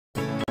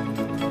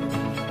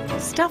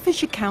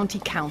Staffordshire County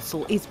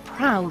Council is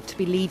proud to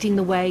be leading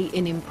the way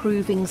in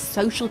improving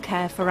social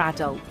care for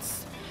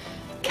adults.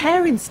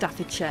 Care in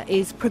Staffordshire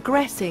is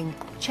progressing,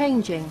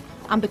 changing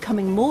and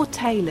becoming more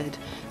tailored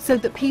so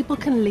that people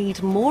can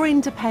lead more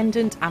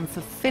independent and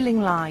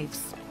fulfilling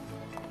lives.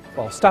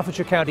 Well,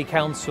 Staffordshire County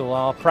Council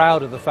are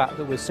proud of the fact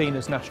that we're seen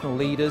as national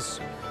leaders.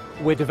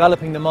 We're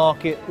developing the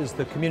market as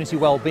the Community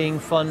Wellbeing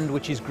Fund,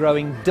 which is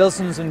growing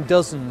dozens and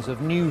dozens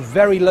of new,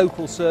 very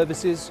local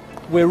services.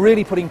 We're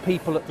really putting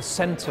people at the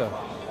centre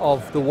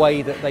of the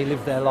way that they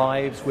live their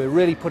lives. We're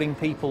really putting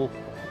people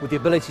with the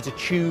ability to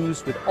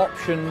choose, with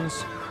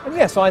options. And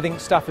yes, I think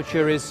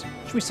Staffordshire is,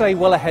 should we say,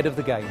 well ahead of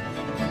the game.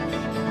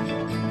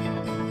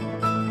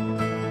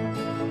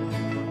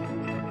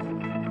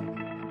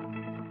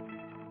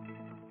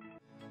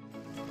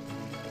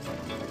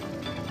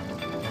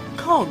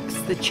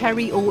 COGS, the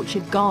Cherry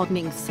Orchard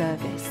Gardening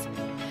Service,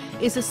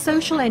 is a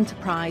social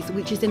enterprise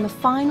which is in the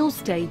final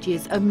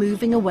stages of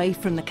moving away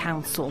from the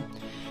council.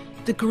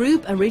 The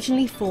group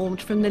originally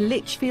formed from the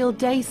Lichfield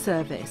Day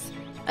Service,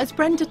 as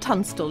Brenda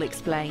Tunstall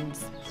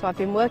explains. So I've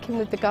been working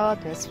with the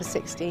gardeners for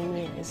 16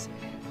 years,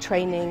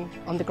 training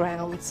on the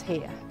grounds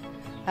here.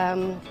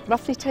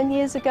 Roughly 10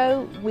 years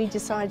ago we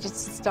decided to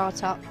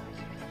start up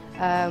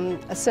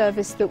a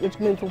service that would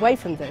move away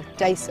from the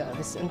day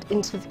service and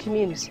into the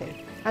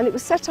community. And it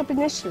was set up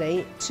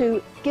initially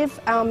to give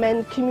our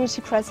men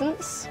community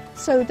presence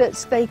so that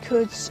they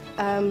could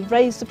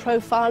raise the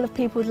profile of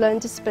people with learning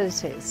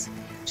disabilities,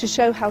 to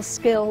show how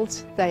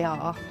skilled they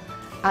are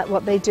at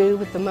what they do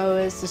with the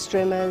mowers, the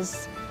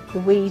strimmers, the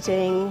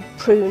weeding,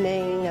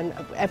 pruning and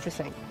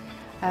everything.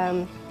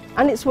 And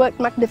it's worked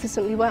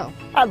magnificently well.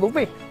 I love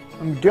it.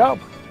 I'm job.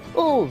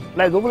 Oh,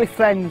 they're lovely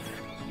friends.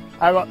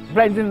 I got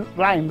Brendan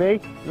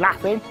Rainby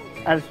laughing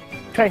and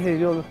Tracy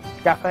the other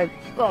gaffer.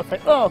 I'll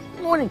say, oh,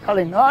 morning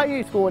Colin, how are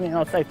you this morning?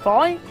 I'll say,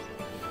 fine.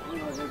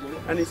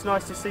 And it's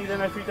nice to see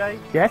them every day?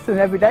 Yes, and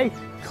every day.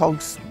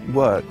 COGS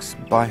works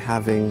by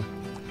having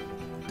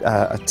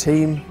a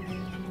team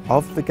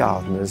of the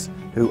gardeners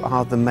who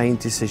are the main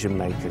decision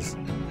makers.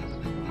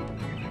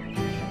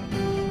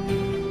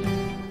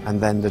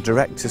 And then the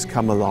directors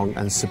come along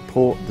and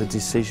support the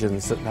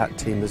decisions that that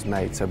team has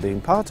made. So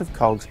being part of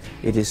COGS,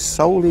 it is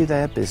solely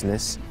their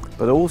business,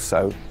 but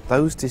also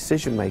those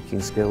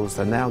decision-making skills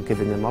are now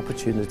giving them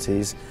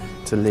opportunities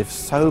to live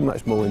so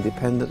much more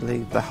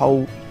independently. The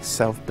whole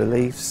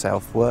self-belief,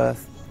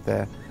 self-worth,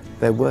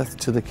 their worth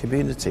to the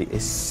community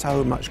is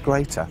so much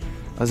greater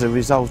as a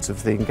result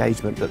of the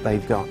engagement that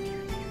they've got.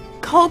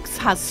 COGS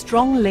has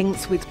strong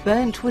links with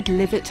Burntwood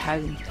Live at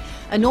Home,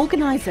 an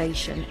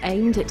organisation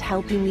aimed at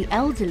helping the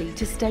elderly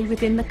to stay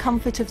within the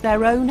comfort of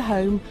their own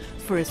home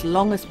for as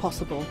long as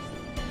possible.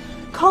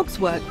 COGS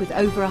work with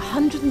over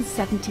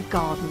 170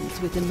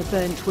 gardens within the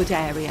Burntwood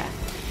area,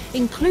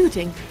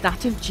 including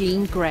that of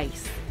Jean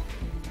Grace.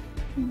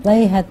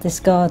 They had this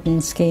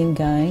gardening scheme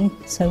going,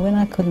 so when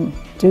I couldn't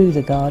do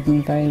the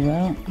garden very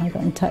well, I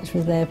got in touch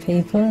with their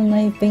people and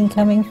they've been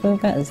coming for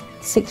about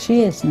 6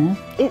 years now.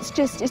 It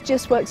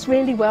just works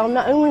really well,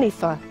 not only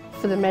for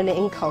the men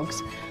in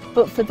COGS,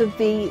 but for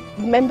the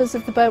members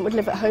of the Burntwood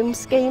Live at Home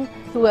scheme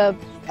who are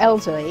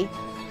elderly,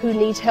 who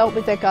need help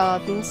with their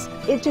gardens.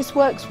 It just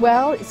works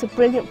well, it's a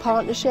brilliant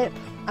partnership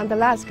and the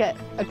lads get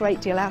a great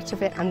deal out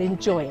of it and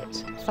enjoy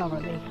it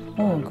thoroughly.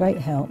 Oh, great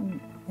help.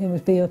 It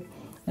would be a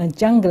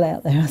jungle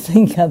out there, I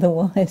think,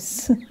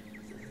 otherwise.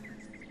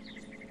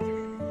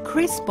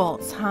 Chris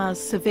Botts has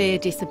severe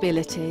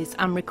disabilities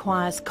and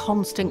requires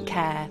constant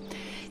care.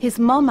 His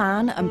mum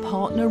Anne and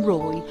partner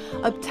Roy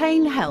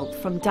obtain help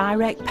from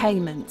direct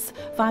payments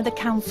via the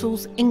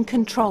council's In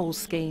Control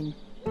scheme.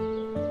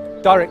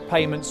 Direct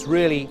payments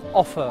really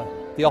offer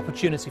the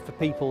opportunity for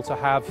people to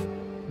have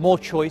more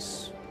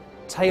choice,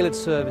 tailored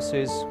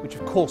services, which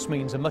of course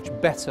means a much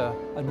better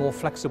and more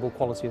flexible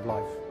quality of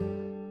life.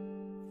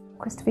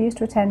 Christopher used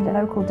to attend a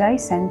local day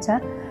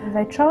centre.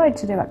 They tried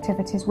to do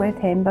activities with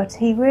him, but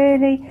he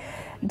really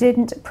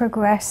didn't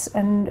progress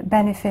and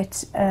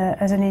benefit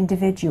as an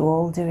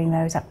individual doing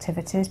those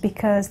activities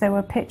because they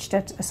were pitched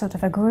at a sort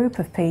of a group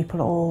of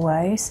people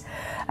always.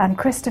 And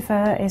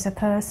Christopher is a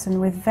person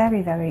with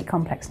very, very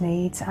complex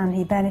needs and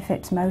he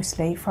benefits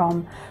mostly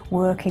from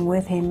working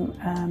with him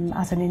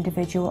as an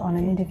individual on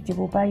an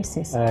individual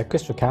basis.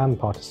 Christopher can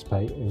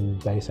participate in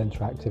day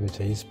centre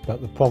activities,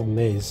 but the problem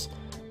is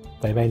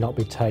they may not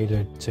be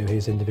tailored to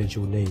his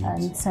individual needs.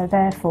 And so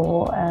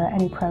therefore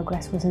any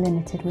progress was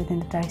limited within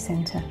the day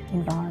centre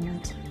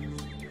environment.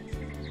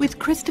 With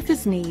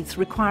Christopher's needs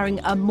requiring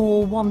a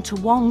more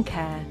one-to-one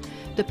care,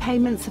 the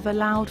payments have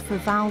allowed for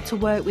Val to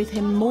work with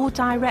him more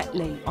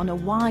directly on a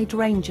wide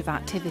range of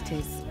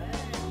activities.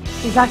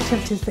 His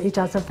activities that he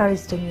does are very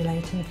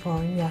stimulating for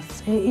him,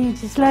 yes.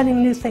 He's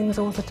learning new things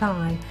all the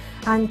time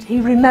and he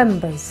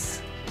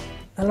remembers.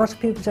 A lot of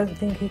people don't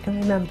think he can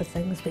remember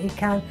things, but he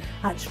can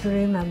actually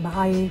remember,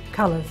 i.e.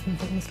 colours and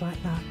things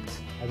like that.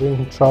 The In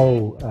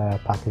Control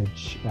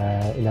package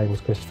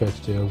enables Christopher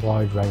to do a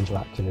wide range of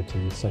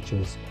activities, such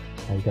as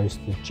he goes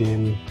to the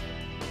gym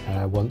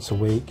once a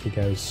week, he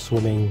goes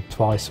swimming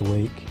twice a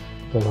week,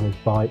 goes on his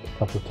bike a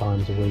couple of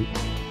times a week.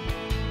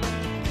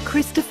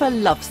 Christopher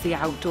loves the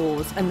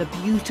outdoors, and the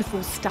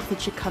beautiful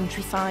Staffordshire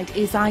countryside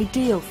is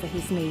ideal for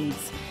his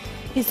needs.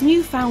 His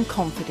newfound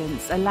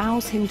confidence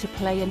allows him to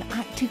play an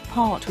active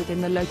part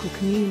within the local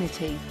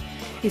community.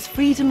 His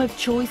freedom of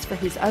choice for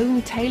his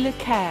own tailored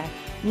care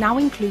now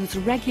includes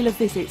regular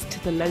visits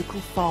to the local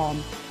farm,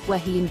 where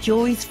he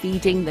enjoys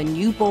feeding the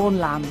newborn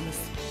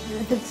lambs.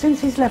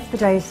 Since he's left the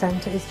day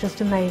centre, it's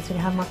just amazing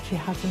how much he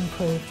has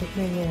improved, it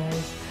really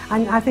is.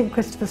 And I think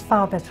Christopher's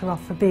far better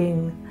off for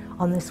being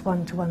on this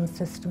one-to-one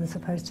system as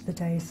opposed to the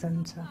day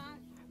centre.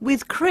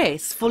 With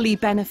Chris fully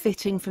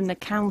benefiting from the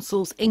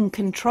council's In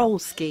Control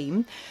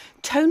scheme,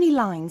 Tony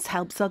Lines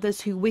helps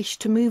others who wish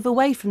to move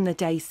away from the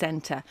day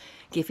centre,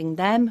 giving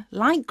them,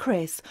 like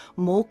Chris,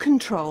 more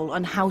control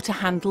on how to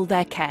handle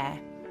their care.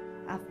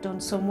 I've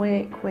done some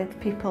work with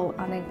people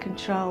on In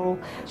Control,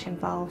 which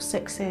involves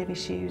 6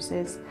 service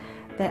users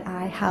that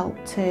I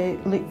helped to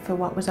look for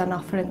what was on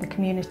offer in the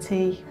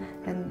community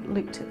and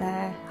looked at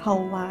their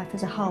whole life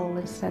as a whole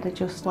instead of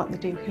just what they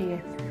do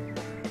here.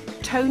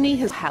 Tony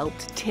has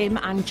helped Tim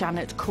and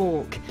Janet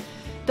Cork.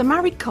 The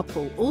married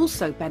couple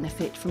also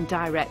benefit from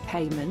direct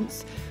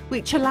payments,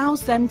 which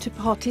allows them to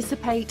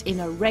participate in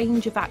a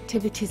range of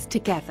activities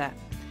together.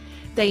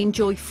 They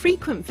enjoy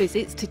frequent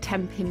visits to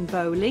Tenpin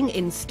Bowling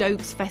in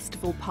Stokes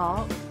Festival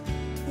Park.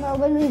 Well,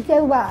 when we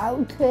go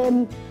out,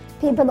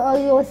 people are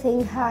always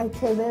saying hi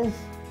to us.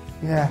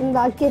 Yeah. And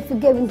like if we're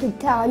going to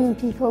town and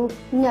people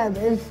know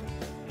us.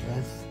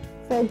 Yes.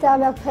 So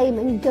direct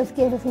payment just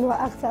gives us more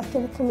access to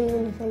the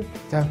community.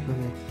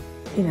 Definitely.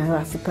 You know,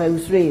 I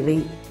suppose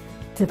really,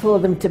 for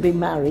them to be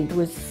married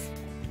was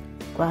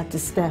quite a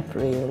step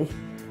really.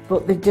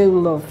 But they do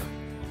love,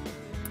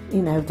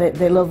 you know,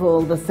 they love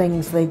all the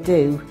things they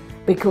do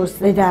because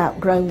they'd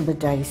outgrown the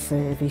day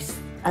service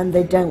and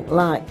they don't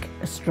like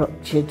a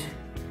structured,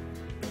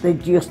 they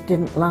just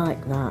didn't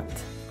like that.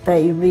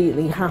 They're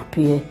really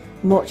happier,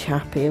 much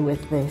happier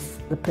with this,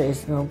 the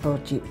personal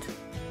budget,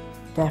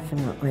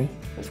 definitely.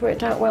 It's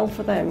worked out well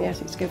for them,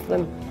 yes, it's given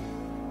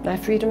them their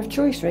freedom of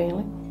choice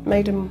really.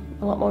 Made them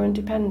a lot more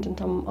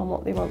independent on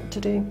what they want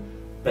to do.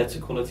 Better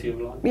quality of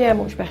life? Yeah,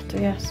 much better,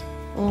 yes.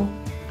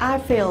 I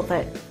feel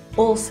that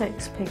all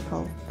 6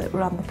 people that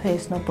were on the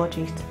personal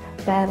budget,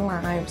 their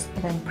lives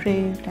have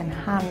improved,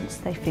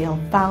 enhanced, they feel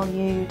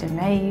valued,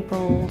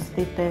 enabled,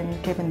 they've been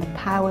given the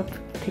power,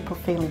 people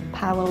feeling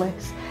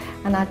powerless,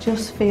 and I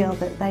just feel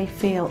that they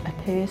feel a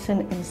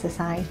person in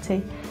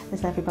society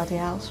as everybody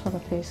else for the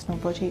personal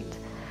budget.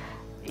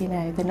 You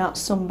know, they're not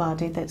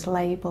somebody that's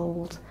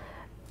labelled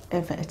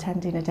of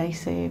attending a day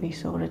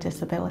service or a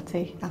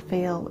disability. I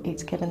feel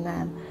it's given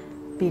them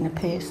being a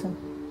person.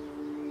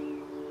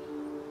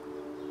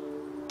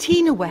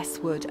 Tina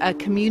Westwood, a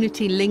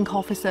community link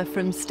officer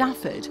from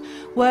Stafford,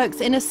 works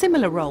in a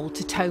similar role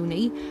to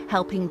Tony,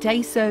 helping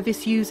day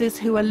service users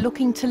who are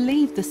looking to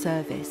leave the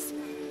service.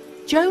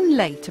 Joan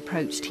Late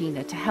approached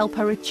Tina to help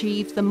her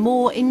achieve the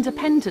more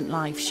independent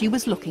life she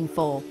was looking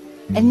for.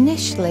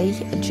 Initially,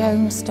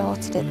 Joan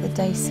started at the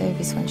day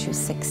service when she was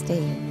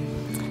 16.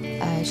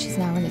 She's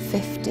now in her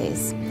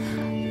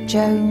 50s.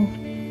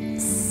 Joan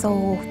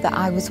saw that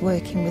I was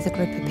working with a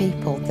group of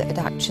people that had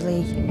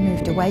actually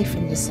moved away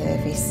from the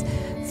service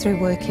through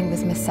working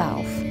with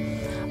myself,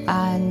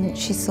 and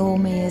she saw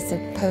me as a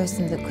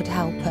person that could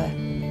help her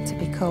to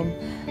become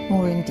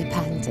more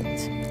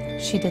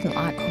independent. She didn't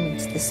like coming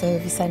to the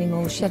service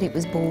anymore. She said it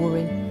was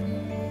boring.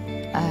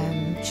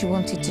 She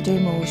wanted to do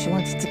more, she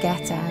wanted to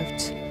get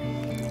out.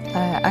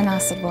 And I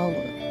said, well,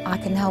 I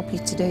can help you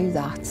to do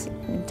that,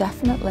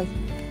 definitely.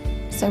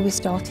 So we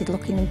started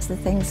looking into the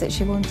things that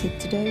she wanted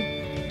to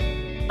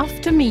do.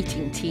 After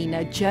meeting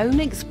Tina, Joan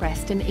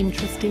expressed an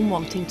interest in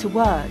wanting to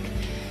work.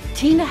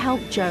 Tina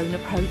helped Joan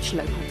approach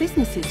local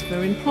businesses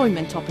for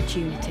employment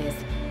opportunities.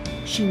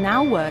 She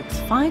now works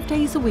 5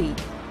 days a week,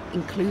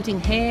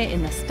 including here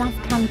in the staff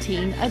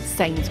canteen at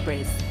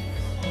Sainsbury's.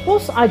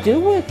 Plus, I do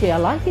work here, I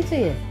like it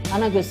here,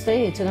 and I'm going to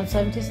stay here till I'm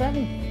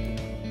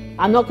 77.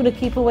 I'm not going to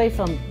keep away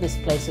from this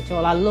place at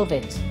all, I love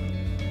it.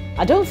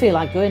 I don't feel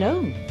like going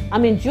home.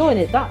 I'm enjoying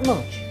it that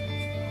much.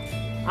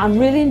 I'm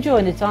really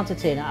enjoying it, aren't I,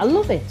 Tina? I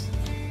love it.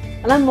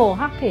 And I'm more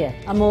happier,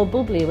 I'm more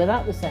bubbly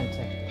without the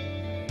centre.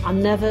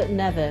 I'm never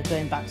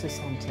going back to the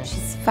centre.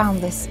 She's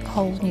found this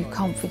whole new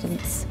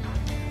confidence,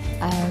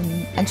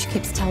 and she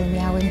keeps telling me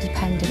how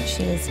independent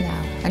she is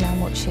now and how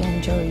much she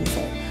enjoys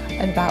it,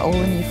 and about all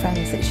the new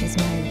friends that she's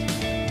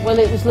made. Well,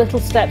 it was little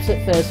steps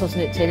at first,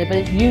 wasn't it, Tina? But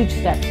it's huge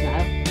steps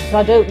now. So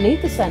I don't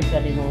need the centre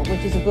anymore, which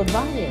is a good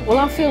value. Well,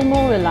 I feel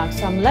more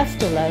relaxed, I'm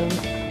left alone,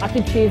 I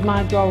can achieve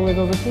my goal with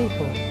other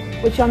people,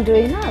 which I'm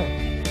doing now,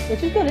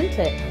 which is good, isn't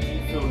it? Do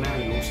you feel now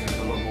you also have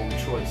a lot more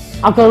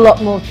choice? I've got a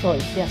lot more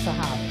choice, yes I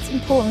have. It's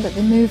important that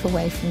they move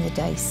away from the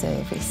day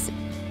service.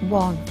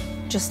 One,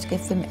 just to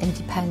give them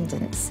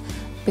independence,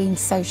 being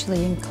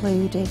socially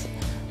included.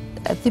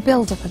 They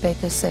build up a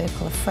bigger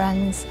circle of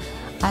friends,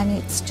 and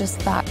it's just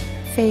that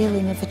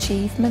feeling of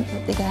achievement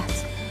that they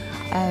get.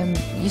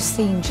 You've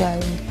seen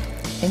Joan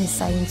in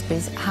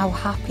Sainsbury's, how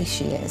happy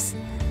she is.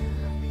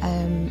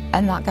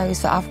 And that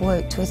goes for, I've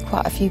worked with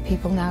quite a few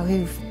people now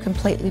who've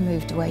completely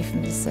moved away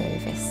from the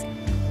service.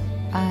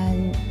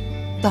 And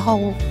the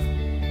whole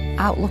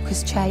outlook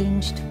has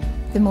changed.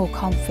 They're more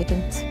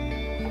confident.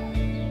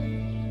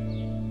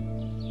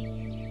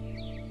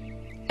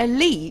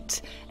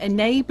 Elite,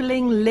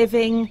 enabling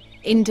living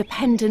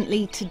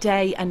independently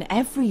today and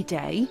every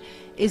day,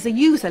 is a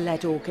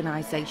user-led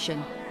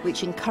organisation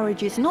which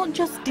encourages not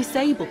just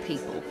disabled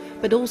people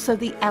but also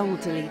the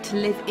elderly to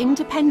live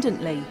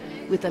independently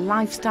with the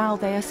lifestyle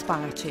they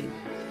aspire to.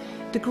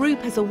 The group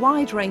has a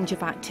wide range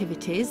of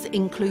activities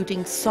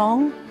including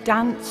song,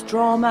 dance,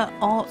 drama,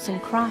 arts and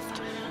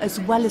craft, as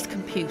well as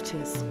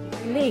computers.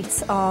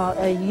 Elite are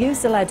a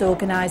user-led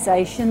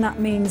organisation. That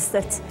means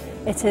that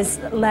it is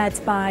led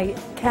by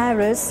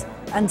carers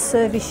and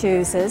service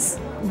users.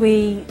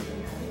 We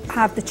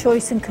have the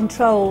choice and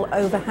control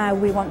over how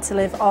we want to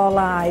live our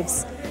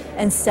lives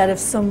instead of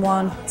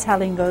someone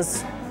telling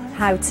us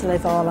how to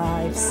live our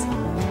lives.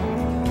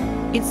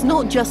 It's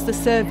not just the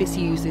service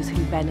users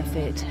who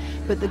benefit,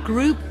 but the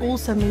group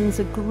also means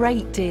a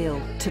great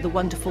deal to the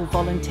wonderful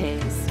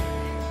volunteers.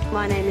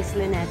 My name is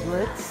Lynn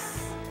Edwards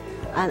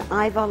and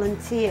I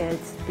volunteered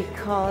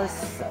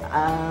because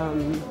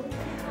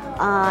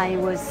I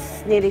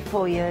was nearly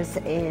 4 years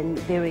in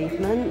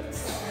bereavement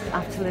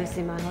after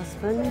losing my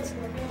husband,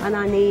 and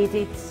I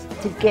needed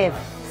to give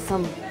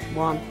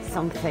someone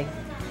something,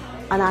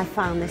 and I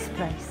found this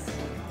place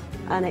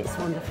and it's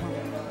wonderful.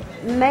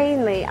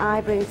 Mainly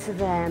I bring to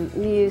them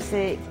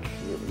music,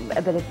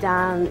 a bit of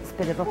dance, a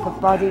bit of upper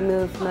body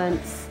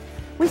movements.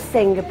 We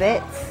sing a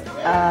bit,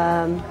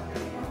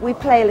 we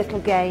play little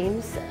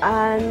games,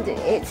 and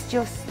it's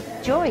just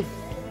joy,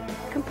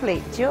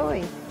 complete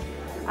joy.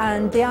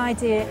 And the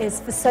idea is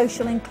for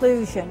social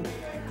inclusion.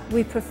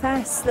 We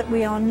profess that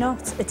we are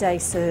not a day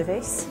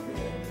service.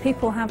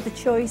 People have the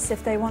choice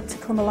if they want to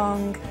come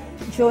along,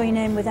 join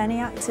in with any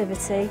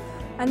activity,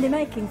 and they're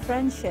making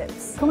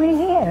friendships. Coming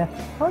here,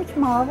 oh, it's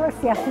marvellous.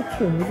 The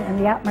attitude and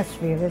the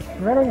atmosphere is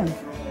brilliant.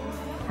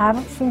 I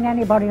haven't seen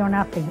anybody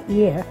unhappy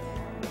here.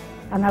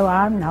 I know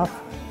I'm not.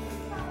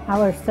 I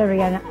was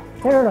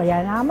thoroughly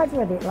enamoured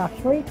with it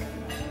last week,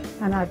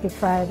 and I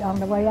declared on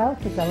the way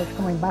out as I was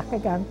coming back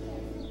again.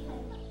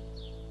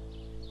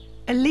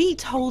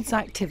 Elite holds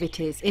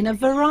activities in a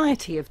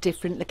variety of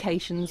different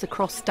locations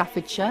across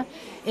Staffordshire,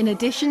 in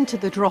addition to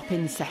the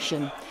drop-in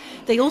session.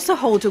 They also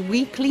hold a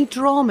weekly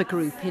drama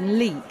group in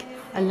Leek,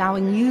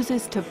 allowing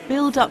users to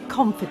build up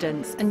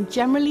confidence and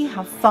generally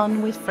have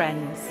fun with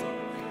friends.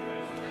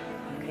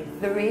 Okay,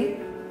 3,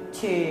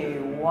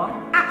 2,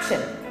 1,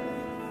 action!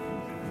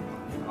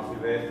 Happy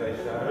birthday,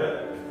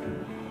 Sarah.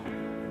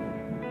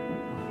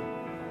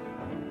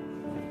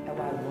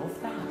 Oh, I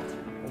love that.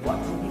 What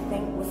do you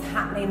think was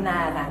happening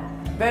there then?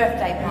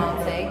 Birthday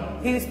party.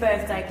 Whose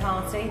birthday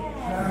party?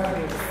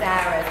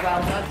 Sarah's.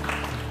 Well done.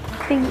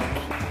 I think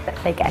that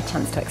they get a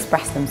chance to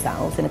express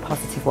themselves in a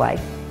positive way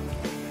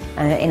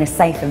and in a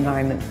safe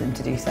environment for them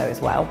to do so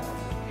as well.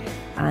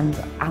 And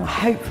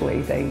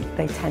hopefully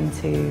they tend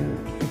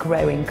to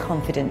grow in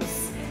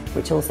confidence,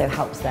 which also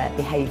helps their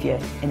behaviour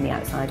in the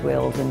outside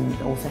world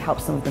and also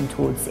helps some of them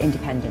towards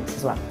independence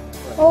as well.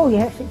 Oh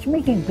yes, it's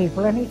meeting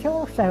people, and it's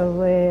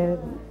also,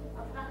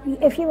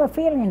 if you were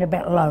feeling a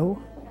bit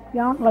low, you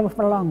aren't low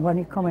for long when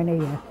you come in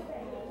here.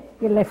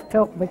 You lift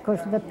up because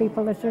of the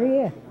people that are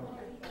here.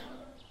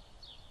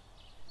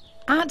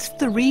 At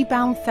the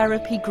Rebound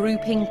Therapy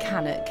Group in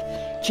Cannock,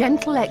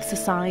 gentle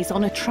exercise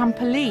on a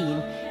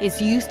trampoline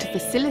is used to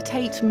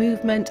facilitate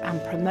movement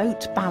and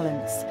promote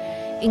balance,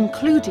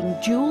 including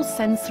dual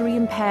sensory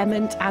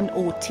impairment and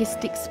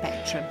autistic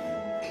spectrum.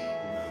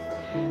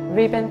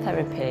 Rebound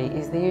therapy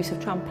is the use of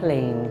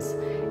trampolines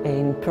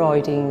in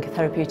providing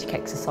therapeutic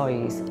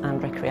exercise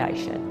and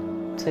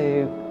recreation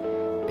to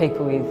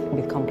people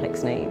with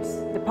complex needs.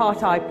 The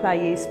part I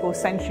play is for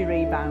sensory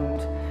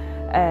rebound,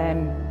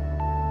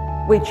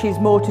 which is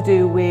more to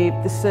do with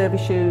the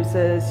service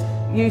users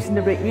using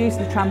the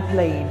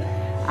trampoline,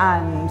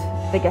 and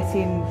they're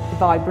getting the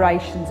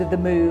vibrations of the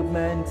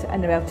movement,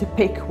 and they're able to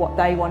pick what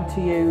they want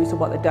to use or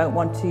what they don't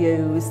want to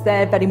use.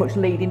 They're very much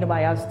leading the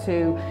way as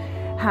to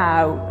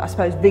how, I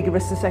suppose,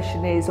 vigorous the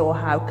session is or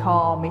how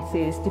calm it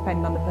is,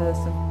 depending on the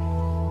person.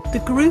 The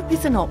group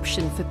is an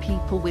option for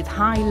people with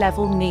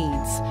high-level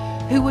needs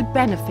who would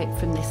benefit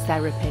from this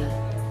therapy.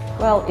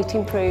 Well, it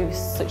improves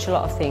such a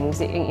lot of things.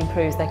 It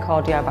improves their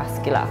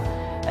cardiovascular,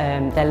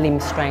 their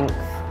limb strength.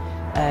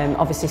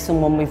 Obviously,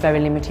 someone with very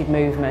limited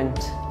movement,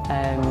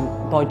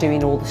 by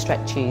doing all the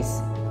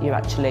stretches, you're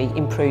actually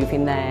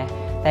improving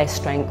their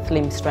strength,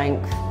 limb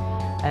strength.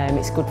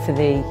 It's good for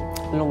the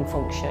lung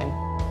function.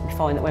 We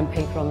find that when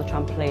people are on the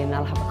trampoline,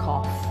 they'll have a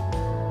cough,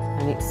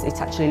 and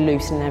it's actually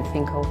loosening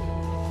everything up.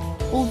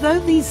 Although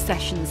these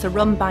sessions are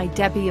run by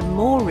Debbie and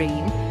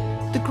Maureen,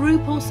 the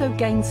group also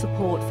gains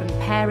support from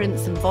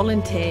parents and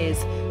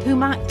volunteers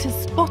who act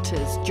as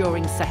spotters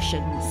during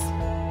sessions.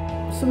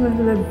 Some of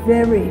them are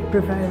very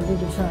profoundly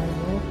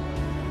disabled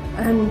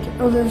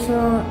and others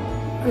are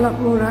a lot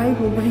more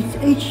able, but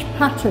each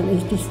pattern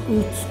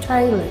is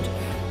tailored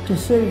to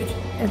suit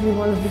every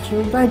one of the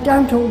children. They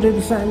don't all do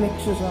the same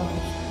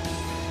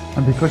exercise.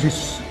 And because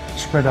it's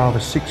spread over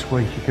 6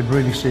 weeks, you can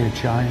really see a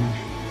change.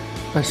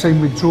 They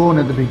seem withdrawn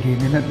at the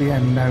beginning, at the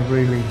end they're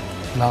really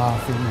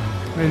laughing,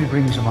 and it really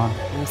brings them on.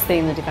 And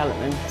seeing the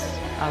development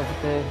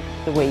over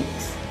the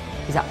weeks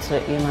is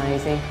absolutely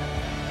amazing.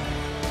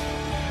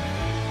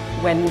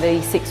 When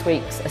the 6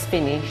 weeks is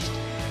finished,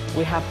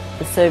 we have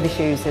the service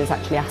users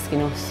actually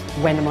asking us,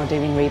 when am I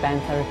doing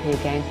rebound therapy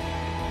again?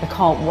 They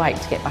can't wait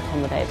to get back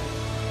on the bed.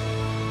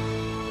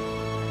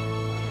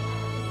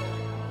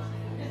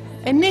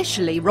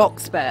 Initially,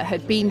 Roxburgh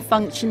had been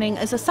functioning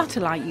as a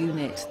satellite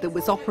unit that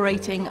was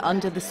operating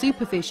under the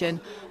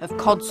supervision of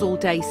Codsall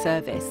Day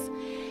Service.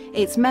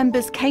 Its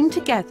members came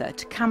together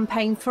to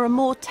campaign for a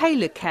more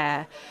tailored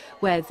care,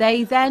 where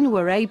they then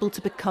were able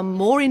to become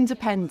more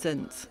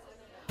independent.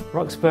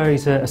 Roxburgh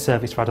is a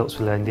service for adults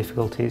with learning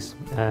difficulties.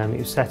 It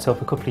was set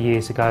up a couple of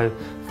years ago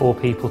for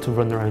people to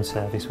run their own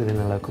service within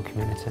the local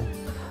community.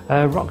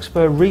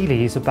 Roxburgh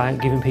really is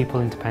about giving people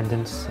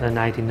independence and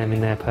aiding them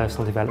in their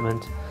personal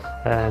development.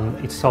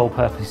 Its sole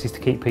purpose is to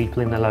keep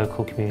people in the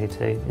local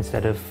community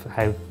instead of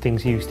how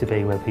things used to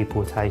be, where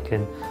people were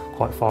taken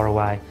quite far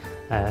away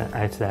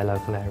out of their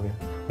local area.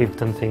 We've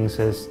done things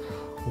as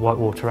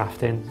whitewater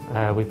rafting,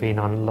 we've been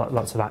on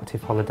lots of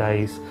active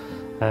holidays,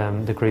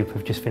 the group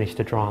have just finished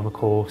a drama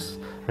course,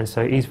 and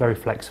so it is very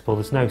flexible.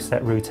 There's no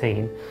set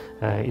routine,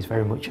 it's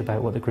very much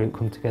about what the group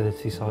come together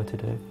to decide to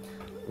do.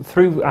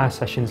 Through our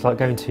sessions, like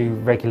going to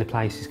regular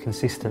places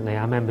consistently,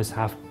 our members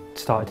have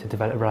started to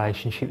develop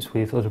relationships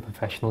with other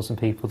professionals and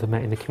people they've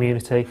met in the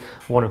community,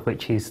 one of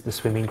which is the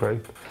swimming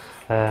group.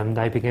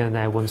 They begin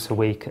there once a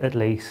week at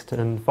least,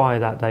 and via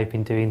that they've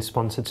been doing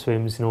sponsored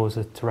swims in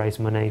order to raise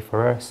money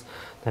for us.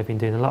 They've been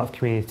doing a lot of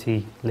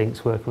community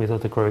links, working with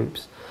other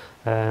groups,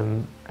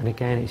 and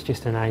again it's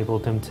just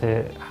enabled them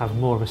to have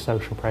more of a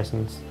social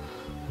presence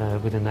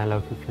within their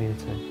local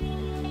community.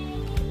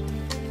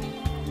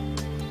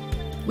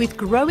 With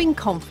growing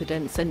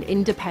confidence and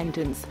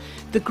independence,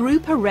 the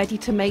group are ready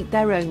to make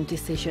their own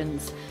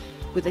decisions.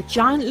 With a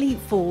giant leap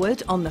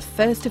forward on the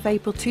 1st of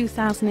April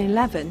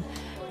 2011,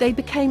 they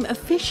became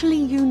officially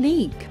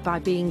unique by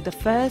being the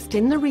first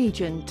in the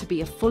region to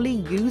be a fully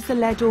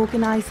user-led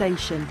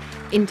organisation,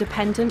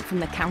 independent from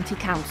the County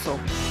Council.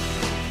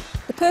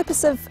 The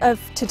purpose of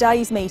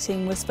today's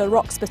meeting was for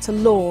Roxburgh to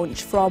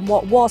launch from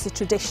what was a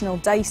traditional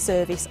day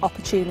service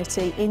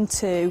opportunity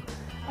into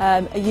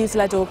a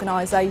user-led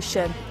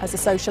organisation as a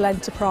social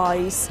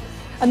enterprise.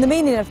 And the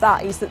meaning of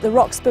that is that the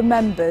Roxburgh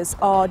members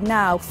are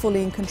now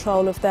fully in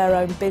control of their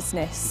own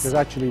business. Because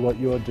actually what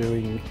you're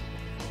doing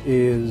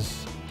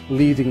is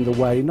leading the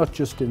way, not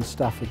just in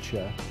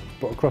Staffordshire,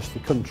 but across the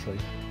country.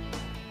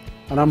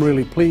 And I'm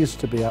really pleased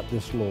to be at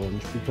this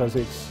launch because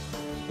it's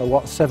a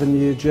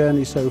 7-year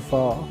journey so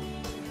far.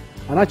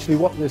 And actually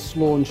what this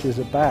launch is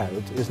about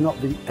is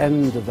not the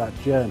end of that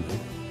journey.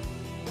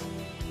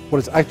 What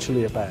it's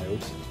actually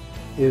about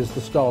is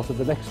the start of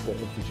the next bit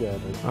of the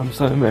journey. I'm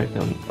Simon Merrick,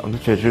 I'm the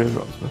treasurer of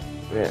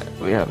Roxburgh.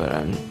 We have our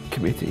own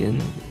committee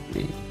and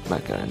we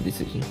make our own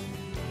decisions.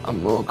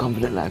 I'm more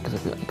confident now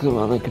because I'm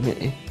on a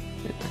committee.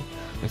 It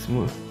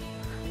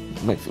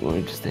makes it more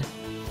interesting.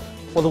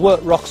 Well, the work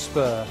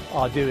Roxburgh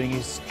are doing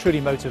is truly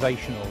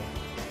motivational.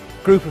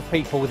 A group of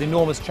people with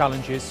enormous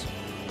challenges,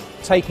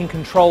 taking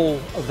control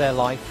of their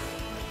life,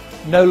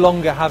 no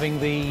longer having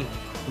the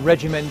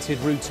regimented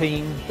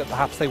routine that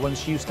perhaps they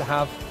once used to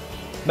have,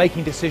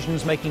 making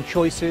decisions, making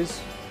choices,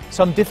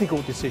 some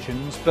difficult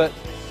decisions, but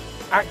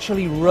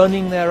actually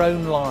running their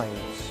own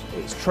lives.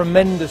 It's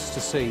tremendous to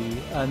see,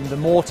 and the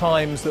more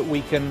times that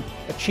we can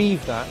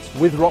achieve that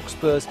with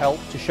Roxburgh's help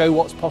to show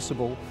what's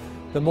possible,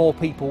 the more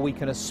people we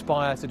can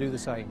aspire to do the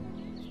same.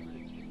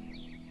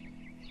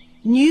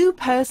 New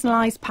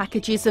personalised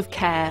packages of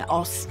care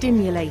are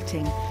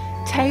stimulating,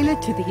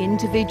 tailored to the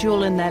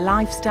individual and their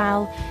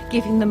lifestyle,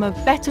 giving them a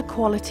better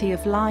quality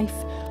of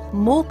life,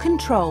 more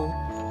control,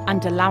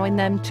 and allowing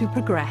them to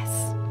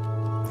progress.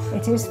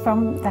 It is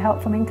from the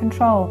help from In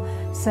Control.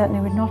 Certainly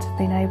would not have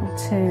been able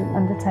to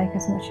undertake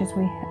as much as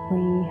we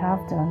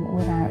have done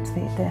without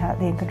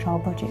the In Control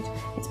budget.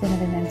 It's been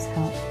of immense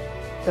help.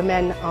 The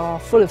men are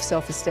full of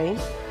self-esteem,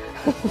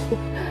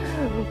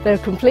 they're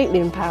completely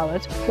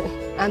empowered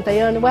and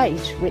they earn a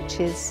wage, which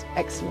is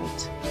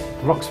excellent.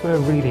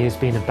 Roxburgh really has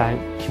been about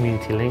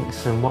community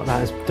links, and what that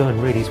has done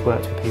really is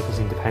worked with people's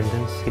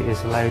independence. It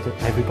has allowed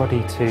everybody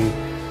to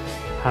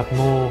have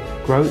more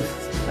growth,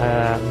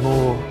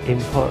 more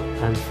input,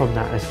 and from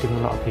that has given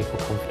a lot of people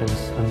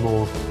confidence and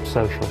more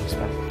social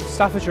respect.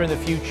 Staffordshire in the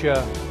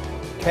future,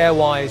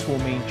 care-wise, will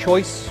mean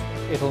choice.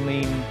 It'll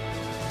mean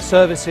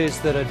services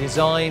that are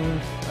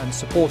designed and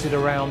supported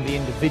around the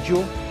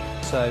individual,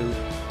 so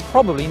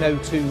probably no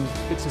two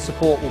bits of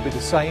support will be the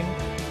same.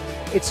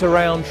 It's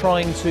around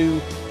trying to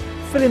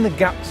fill in the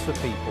gaps for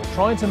people,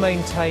 trying to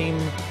maintain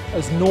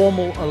as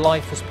normal a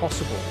life as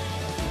possible,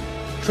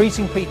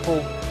 treating people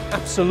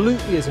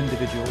absolutely as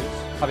individuals,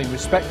 having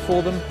respect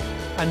for them,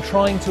 and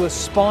trying to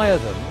aspire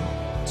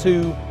them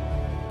to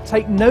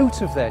take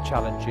note of their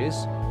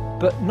challenges,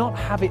 but not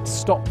have it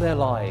stop their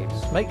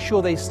lives. Make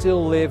sure they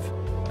still live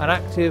an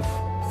active,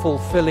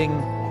 fulfilling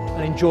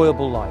and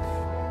enjoyable life.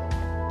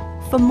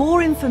 For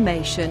more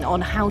information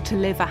on how to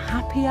live a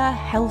happier,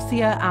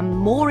 healthier and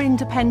more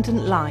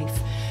independent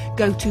life,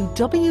 go to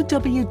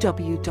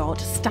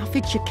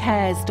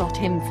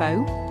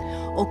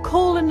www.staffordshirecares.info or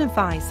call an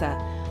advisor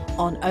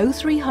on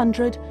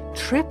 0300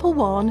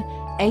 111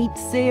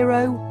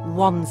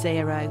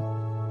 8010.